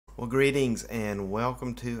Well, greetings and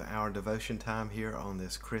welcome to our devotion time here on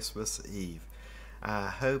this Christmas Eve. I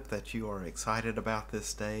hope that you are excited about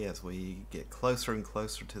this day as we get closer and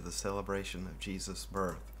closer to the celebration of Jesus'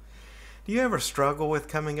 birth. Do you ever struggle with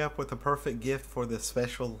coming up with a perfect gift for this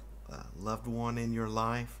special loved one in your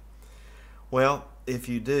life? Well, if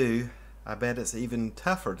you do, I bet it's even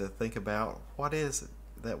tougher to think about what is it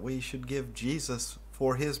that we should give Jesus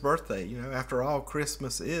for his birthday. After all,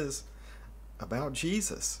 Christmas is about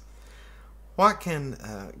Jesus. What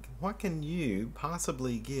can you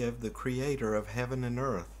possibly give the creator of heaven and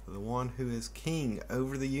earth, the one who is king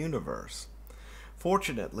over the universe?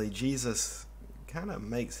 Fortunately, Jesus kind of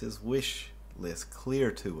makes his wish list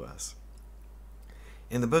clear to us.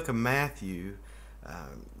 In the book of Matthew,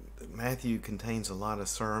 Matthew contains a lot of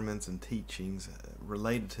sermons and teachings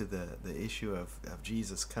related to the issue of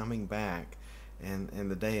Jesus coming back and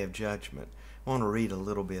the day of judgment. I want to read a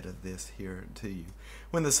little bit of this here to you.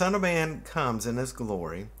 When the Son of Man comes in his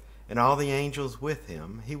glory, and all the angels with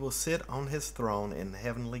him, he will sit on his throne in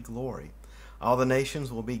heavenly glory. All the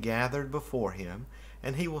nations will be gathered before him,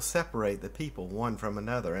 and he will separate the people one from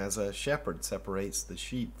another, as a shepherd separates the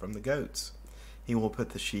sheep from the goats. He will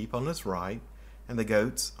put the sheep on his right, and the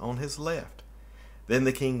goats on his left. Then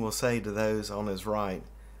the king will say to those on his right,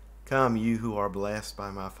 "Come, you who are blessed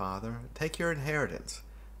by my Father, take your inheritance,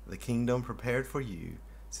 the kingdom prepared for you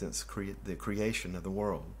since the creation of the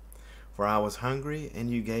world. For I was hungry, and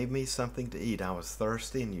you gave me something to eat. I was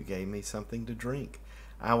thirsty, and you gave me something to drink.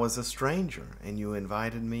 I was a stranger, and you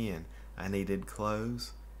invited me in. I needed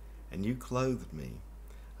clothes, and you clothed me.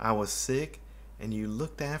 I was sick, and you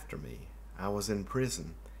looked after me. I was in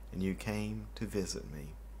prison, and you came to visit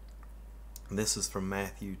me." And this is from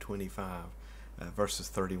Matthew 25, verses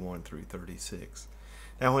 31 through 36.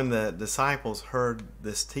 Now, when the disciples heard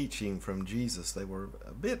this teaching from Jesus, they were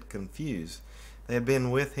a bit confused. They had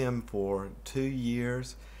been with him for 2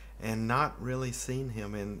 years and not really seen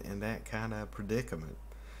him in that kind of predicament.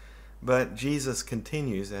 But Jesus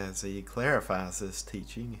continues as he clarifies this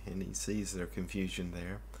teaching, and he sees their confusion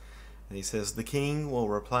there. And he says, "The king will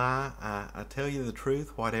reply, I tell you the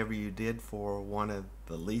truth, whatever you did for one of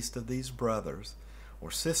the least of these brothers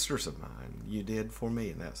or sisters of mine, you did for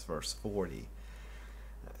me." And that's verse 40.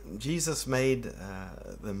 Jesus made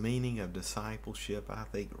the meaning of discipleship, I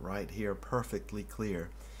think, right here perfectly clear.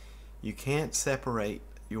 You can't separate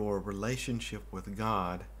your relationship with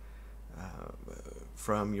God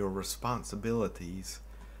from your responsibilities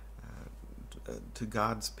to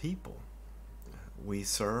God's people. We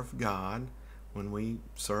serve God when we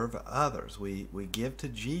serve others. We give to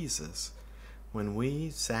Jesus when we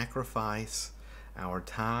sacrifice our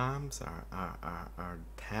times, our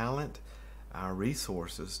talent, our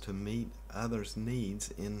resources to meet others'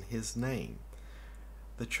 needs in his name.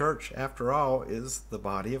 The church, after all, is the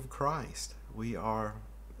body of Christ. We are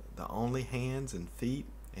the only hands and feet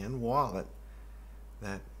and wallet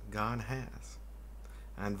that God has.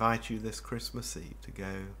 I invite you this Christmas Eve to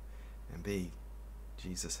go and be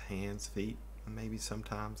Jesus' hands, feet, and maybe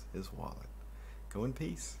sometimes his wallet. Go in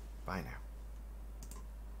peace. Bye now.